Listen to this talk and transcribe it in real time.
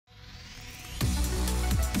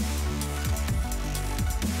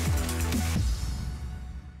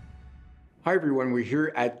Hi everyone, we're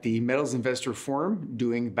here at the Metals Investor Forum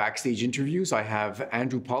doing backstage interviews. I have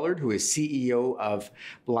Andrew Pollard, who is CEO of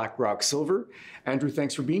Blackrock Silver. Andrew,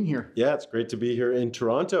 thanks for being here. Yeah, it's great to be here in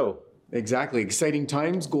Toronto. Exactly. Exciting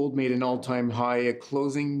times. Gold made an all-time high at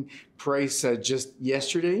closing price just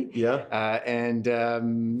yesterday. Yeah.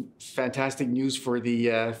 Fantastic news for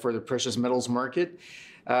the precious metals market.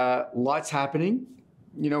 Lots happening.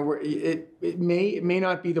 You know, it may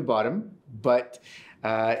not be the bottom, but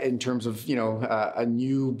in terms of a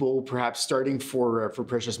new bull perhaps starting for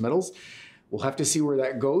precious metals, we'll have to see where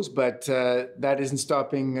that goes. But that isn't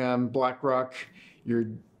stopping Blackrock. You're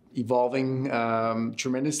evolving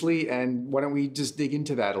tremendously, and why don't we just dig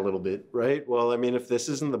into that a little bit? Right. Well, I mean, if this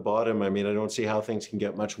isn't the bottom, I mean, I don't see how things can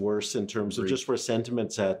get much worse in terms of just where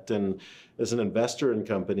sentiment's at. And as an investor in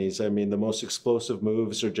companies, I mean, the most explosive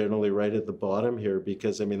moves are generally right at the bottom here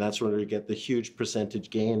because, I mean, that's where you get the huge percentage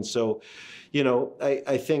gains. So, you know,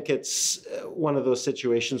 I think it's one of those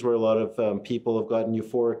situations where a lot of people have gotten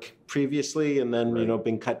euphoric previously and then,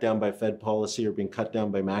 been cut down by Fed policy or being cut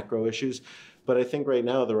down by macro issues. But I think right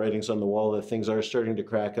now the writing's on the wall that things are starting to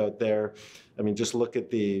crack out there. I mean, just look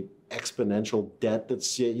at the exponential debt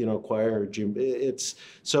that's acquired. It's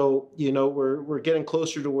so we're getting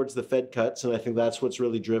closer towards the Fed cuts, and I think that's what's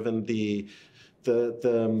really driven the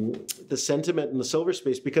sentiment in the silver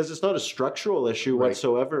space because it's not a structural issue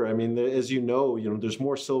whatsoever. I mean, as you know, there's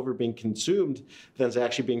more silver being consumed than is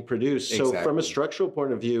actually being produced. Exactly. So from a structural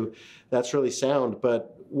point of view, that's really sound.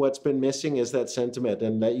 But what's been missing is that sentiment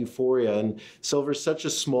and that euphoria. And silver is such a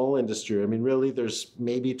small industry. I mean, really, there's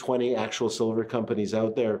maybe 20 actual silver companies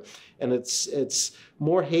out there. And it's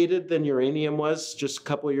more hated than uranium was just a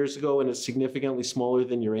couple of years ago, and it's significantly smaller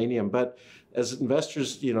than uranium. But as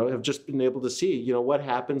investors, have just been able to see, what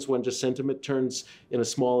happens when just sentiment turns in a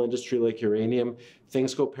small industry like uranium,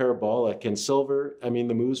 things go parabolic. And silver, I mean,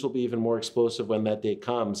 the moves will be even more explosive when that day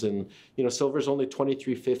comes. And, silver's only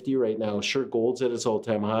 $23.50 right now. Sure, gold's at its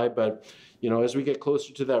all-time high, but, as we get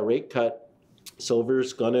closer to that rate cut,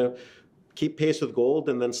 silver's going to keep pace with gold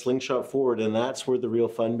and then slingshot forward, and that's where the real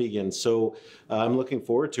fun begins. So I'm looking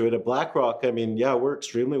forward to it. At Blackrock, I mean, yeah, we're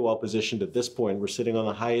extremely well positioned at this point. We're sitting on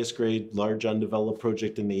the highest grade, large undeveloped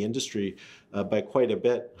project in the industry by quite a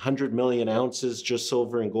bit. 100 million ounces, just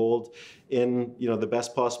silver and gold in the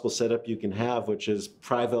best possible setup you can have, which is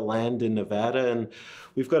private land in Nevada. And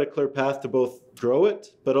we've got a clear path to both grow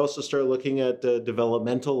it, but also start looking at the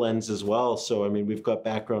developmental lens as well. So, I mean, we've got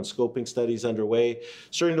background scoping studies underway,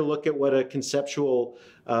 starting to look at what a conceptual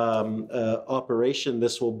operation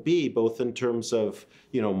this will be, both in terms of,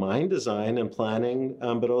 mine design and planning,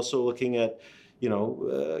 but also looking at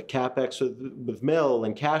capex with mill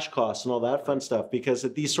and cash costs and all that fun stuff, because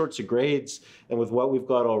at these sorts of grades and with what we've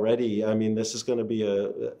got already, I mean, this is going to be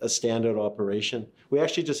a standout operation. We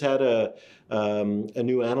actually just had a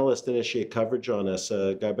new analyst initiate coverage on us,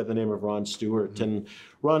 a guy by the name of Ron Stewart. Mm-hmm. And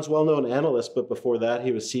Ron's a well-known analyst, but before that,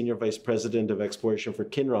 he was Senior Vice President of Exploration for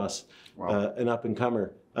Kinross, an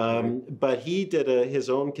up-and-comer. But he did his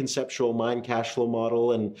own conceptual mine cash flow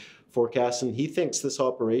model and forecast, and he thinks this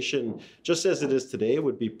operation, just as it is today,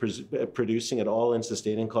 would be producing at all-in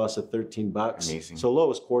sustaining costs of $13. Amazing. So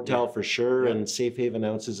lowest quartile for sure, and safe haven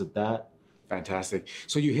ounces at that. Fantastic.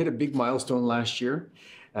 So you hit a big milestone last year.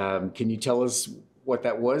 Can you tell us what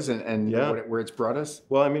that was and where it's brought us?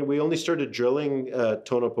 Well, I mean, we only started drilling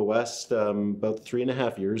Tonopah West about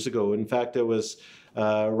 3.5 years ago. In fact, it was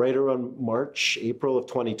right around April of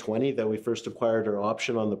 2020 that we first acquired our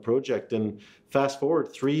option on the project. And fast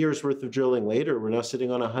forward 3 years worth of drilling later, we're now sitting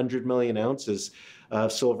on 100 million ounces of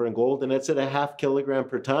silver and gold, and it's at 0.5 kilogram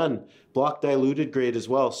per ton, block diluted grade as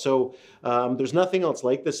well. So there's nothing else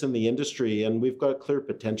like this in the industry, and we've got clear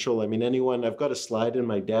potential. I mean, I've got a slide in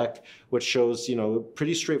my deck which shows, a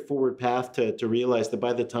pretty straightforward path to realize that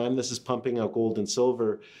by the time this is pumping out gold and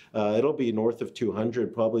silver, it'll be north of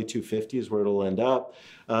 200, probably 250 is where it'll end up.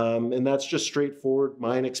 And that's just straightforward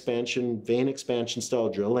mine expansion, vein expansion style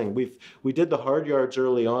drilling. We did the hard yards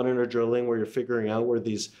early on in our drilling where you're figuring out where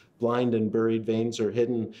these blind and buried veins are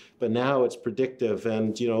hidden, but now it's predictive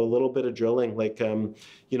and, a little bit of drilling, like,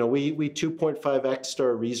 we 2.5x'd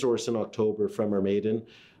our resource in October from our maiden.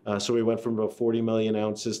 So we went from about 40 million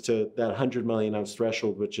ounces to that 100 million ounce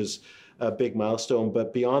threshold, which is a big milestone.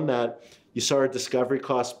 But beyond that, you saw our discovery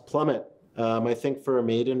costs plummet. I think for a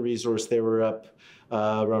maiden resource, they were up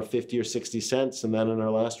around 50 or 60 cents. And then in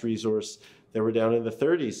our last resource, they were down in the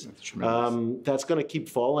 30s. That's going to keep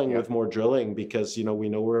falling with more drilling because, we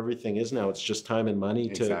know where everything is now. It's just time and money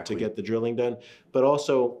to get the drilling done. But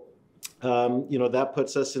also, that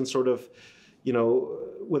puts us in sort of,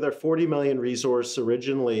 with our 40 million resource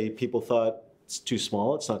originally, people thought it's too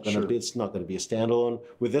small. It's not going to Sure. be. It's not going to be a standalone.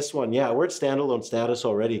 With this one, yeah, we're at standalone status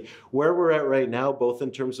already. Where we're at right now, both in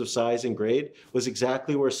terms of size and grade, was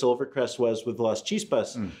exactly where Silvercrest was with Las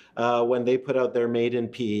Chispas when they put out their maiden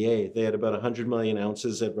PEA. They had about 100 million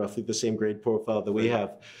ounces at roughly the same grade profile that we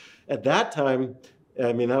have. At that time,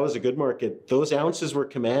 I mean, that was a good market. Those ounces were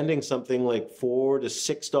commanding something like $4 to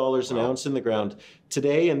 $6 an ounce in the ground.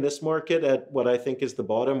 Today, in this market, at what I think is the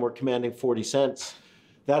bottom, we're commanding 40 cents.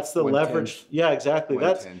 That's the leverage. Yeah, exactly.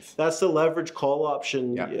 That's the leverage call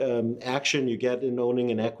option action you get in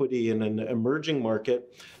owning an equity in an emerging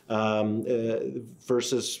market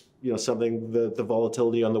versus something the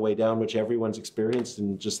volatility on the way down, which everyone's experienced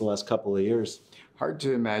in just the last couple of years. Hard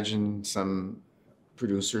to imagine some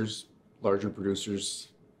producers, larger producers,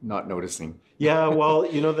 not noticing. Yeah, well,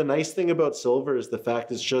 the nice thing about silver is the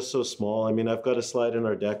fact it's just so small. I mean, I've got a slide in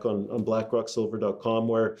our deck on blackrocksilver.com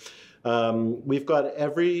where we've got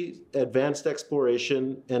every advanced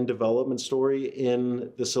exploration and development story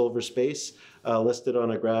in the silver space listed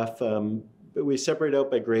on a graph. We separate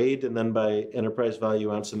out by grade and then by enterprise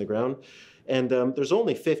value ounce in the ground. And there's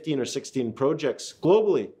only 15 or 16 projects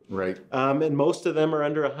globally. Right. And most of them are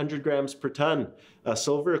under 100 grams per ton,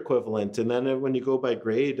 silver equivalent. And then when you go by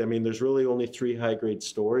grade, I mean, there's really only 3 high-grade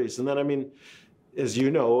stories. And then, I mean, as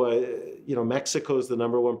Mexico is the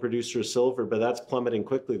 #1 producer of silver, but that's plummeting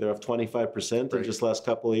quickly. They're off 25% in just the last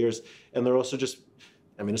couple of years. And they're also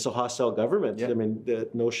it's a hostile government. Yeah. I mean, the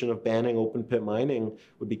notion of banning open pit mining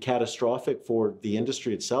would be catastrophic for the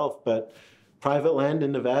industry itself. But private land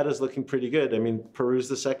in Nevada is looking pretty good. I mean, Peru's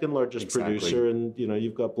the second largest producer, and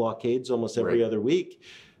you've got blockades almost every other week.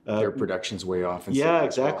 Their production's way off. Yeah,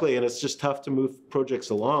 exactly. And it's just tough to move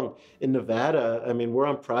projects along. In Nevada, I mean, we're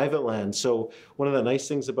on private land. So one of the nice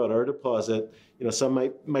things about our deposit,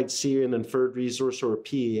 some might see an inferred resource or a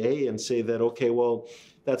PEA and say that, okay, well,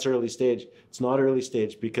 that's early stage. It's not early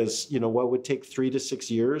stage because, what would take 3 to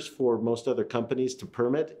 6 years for most other companies to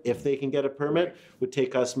permit, if they can get a permit, would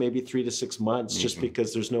take us maybe 3 to 6 months just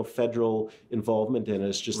because there's no federal involvement in it.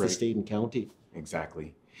 It's just the state and county.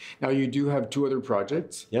 Exactly. Now, you do have 2 other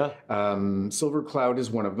projects. Yeah. Silver Cloud is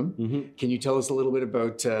one of them. Mm-hmm. Can you tell us a little bit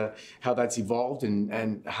about how that's evolved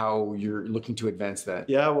and how you're looking to advance that?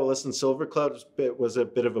 Yeah, well, listen, Silver Cloud was a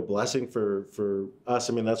bit of a blessing for us.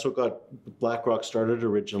 I mean, that's what got Blackrock started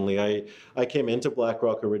originally. I came into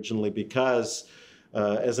Blackrock originally because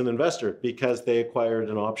as an investor, because they acquired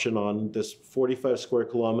an option on this 45 square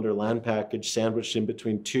kilometer land package sandwiched in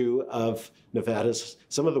between 2 of Nevada's,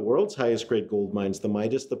 some of the world's highest grade gold mines, the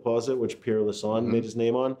Midas deposit, which Pierre Lassonde made his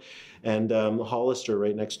name on, and Hollister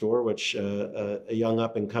right next door, which a young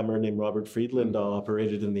up-and-comer named Robert Friedland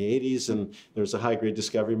operated in the 80s, and there's a high-grade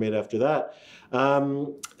discovery made after that.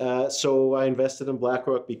 So I invested in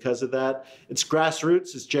Blackrock because of that. It's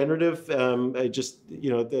grassroots, it's generative.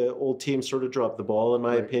 The old team sort of dropped the ball, in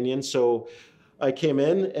my opinion. So I came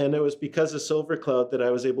in, and it was because of Silver Cloud that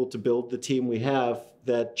I was able to build the team we have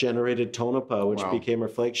that generated Tonopah, which became our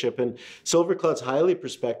flagship. And Silver Cloud's highly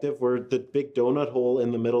prospective. We're the big donut hole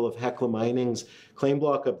in the middle of Hecla Mining's claim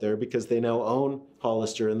block up there because they now own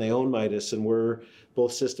Hollister and they own Midas, and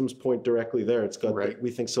both systems point directly there. It's got,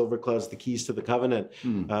 we think Silver Cloud's the keys to the covenant.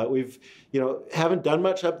 We've, haven't done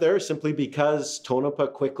much up there simply because Tonopah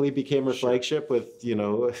quickly became our flagship with,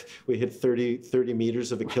 we hit 30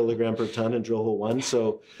 meters of a kilogram per ton in drill hole 1.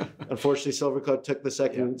 So unfortunately, Silver Cloud took the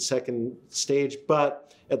second stage,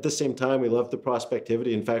 but at the same time, we love the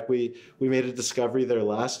prospectivity. In fact, we made a discovery there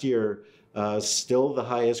last year. Still the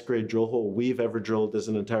highest grade drill hole we've ever drilled as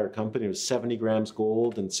an entire company. It was 70 grams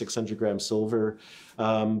gold and 600 grams silver.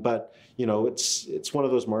 But it's one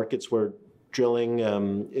of those markets where drilling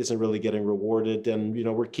isn't really getting rewarded, and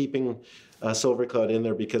we're keeping Silver Cloud in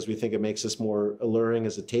there because we think it makes us more alluring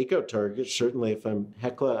as a takeout target. Certainly, if I'm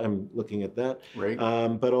Hecla, I'm looking at that. Right.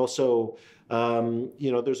 But also,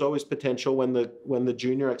 there's always potential when the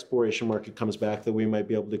junior exploration market comes back that we might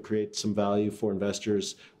be able to create some value for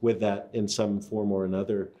investors with that in some form or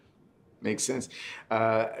another. Makes sense.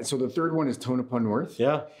 So the third one is Tonopah North.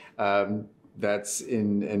 Yeah. That's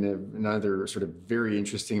in another sort of very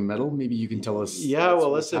interesting metal. Maybe you can tell us. Yeah,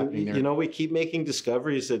 well, listen, we keep making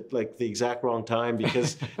discoveries at like the exact wrong time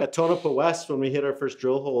because at Tonopah West, when we hit our first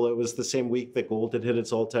drill hole, it was the same week that gold had hit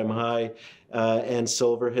its all-time high and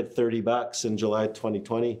silver hit $30 in July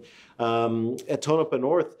 2020. At Tonopah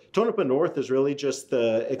North is really just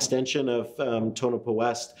the extension of Tonopah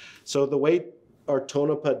West. So the way our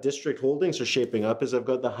Tonopah district holdings are shaping up is I've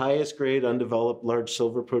got the highest grade undeveloped large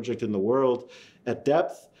silver project in the world at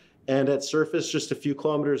depth, and at surface just a few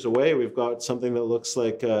kilometers away we've got something that looks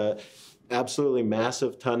like absolutely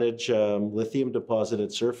massive tonnage lithium deposit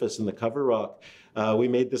at surface in the cover rock. We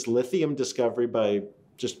made this lithium discovery by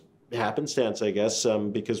just happenstance, I guess,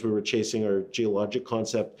 because we were chasing our geologic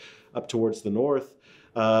concept up towards the north.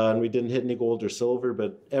 And we didn't hit any gold or silver,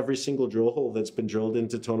 but every single drill hole that's been drilled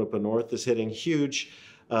into Tonopah North is hitting huge,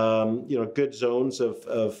 good zones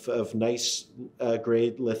of nice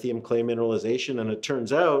grade lithium clay mineralization. And it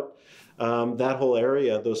turns out that whole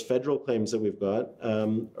area, those federal claims that we've got,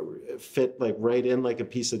 fit like right in like a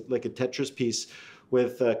Tetris piece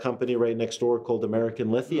with a company right next door called American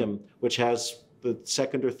Lithium, which has the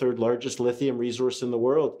second or third largest lithium resource in the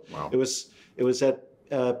world. Wow. It was at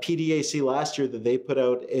PDAC last year that they put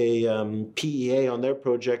out a PEA on their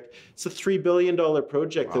project. It's a $3 billion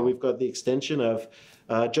project that we've got the extension of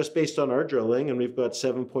just based on our drilling, and we've got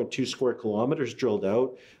 7.2 square kilometers drilled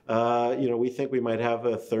out. We think we might have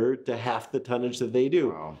a third to half the tonnage that they do.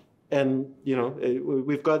 Wow. And,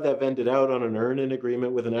 we've got that vended out on an earn-in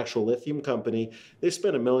agreement with an actual lithium company. They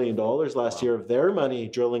spent $1 million last year of their money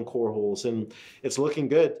drilling core holes, and it's looking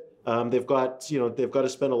good. They've got to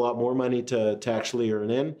spend a lot more money to actually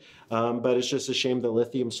earn in. But it's just a shame that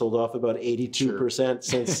lithium sold off about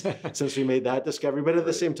 82% since we made that discovery. But at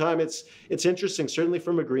the same time, it's interesting, certainly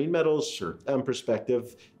from a green metals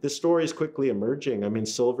perspective, this story is quickly emerging. I mean,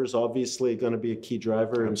 silver's obviously going to be a key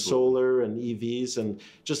driver in solar and EVs and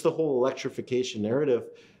just the whole electrification narrative.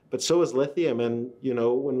 But so is lithium. And,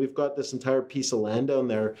 when we've got this entire piece of land down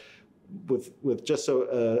there, with just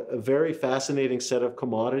a very fascinating set of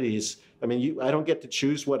commodities. I mean, I don't get to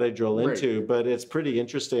choose what I drill into, but it's pretty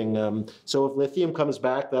interesting. So if lithium comes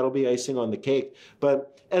back, that'll be icing on the cake.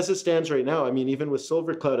 But as it stands right now, I mean, even with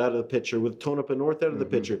Silver Cloud out of the picture, with Tonopah North out of the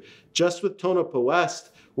picture, just with Tonopah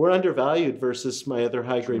West, we're undervalued versus my other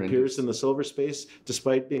high-grade peers in the silver space,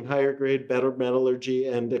 despite being higher grade, better metallurgy,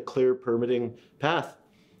 and a clear permitting path.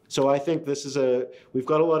 So I think we've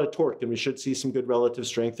got a lot of torque, and we should see some good relative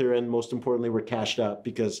strength here. And most importantly, we're cashed up,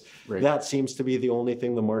 because that seems to be the only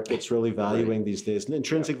thing the market's really valuing these days. And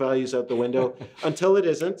intrinsic value's out the window until it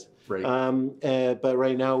isn't. But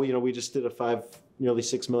right now, we just did a nearly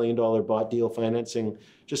 $6 million bought deal financing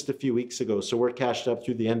just a few weeks ago. So we're cashed up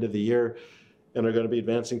through the end of the year, and are going to be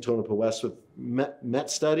advancing Tonopah West with met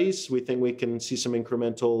studies. We think we can see some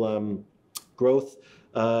incremental growth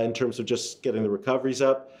in terms of just getting the recoveries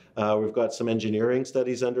up. We've got some engineering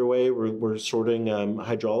studies underway. We're sorting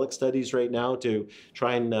hydraulic studies right now to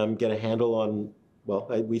try and get a handle on. Well,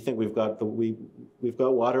 we think we've got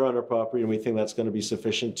water on our property, and we think that's going to be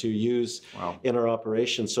sufficient to use in our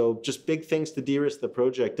operation. So just big things to de-risk the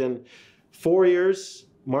project. And 4 years,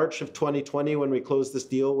 March of 2020, when we closed this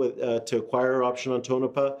deal to acquire our option on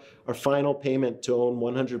Tonopah, our final payment to own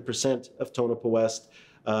 100% of Tonopah West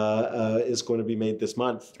is going to be made this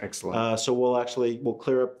month. Excellent. So we'll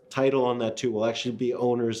clear up title on that too. We'll actually be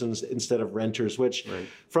owners instead of renters, which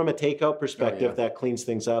from a takeout perspective, that cleans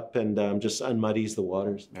things up and just unmuddies the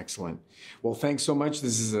waters. Excellent. Well, thanks so much.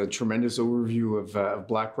 This is a tremendous overview of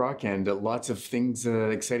Blackrock, and lots of things,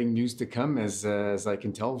 exciting news to come, as I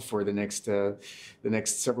can tell, for the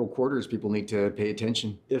next several quarters. People need to pay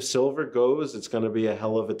attention. If silver goes, it's going to be a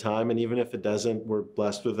hell of a time. And even if it doesn't, we're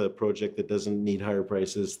blessed with a project that doesn't need higher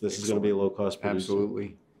prices. This is going to be a low-cost producer.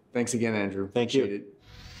 Absolutely. Thanks again, Andrew. Thank you. Appreciate it.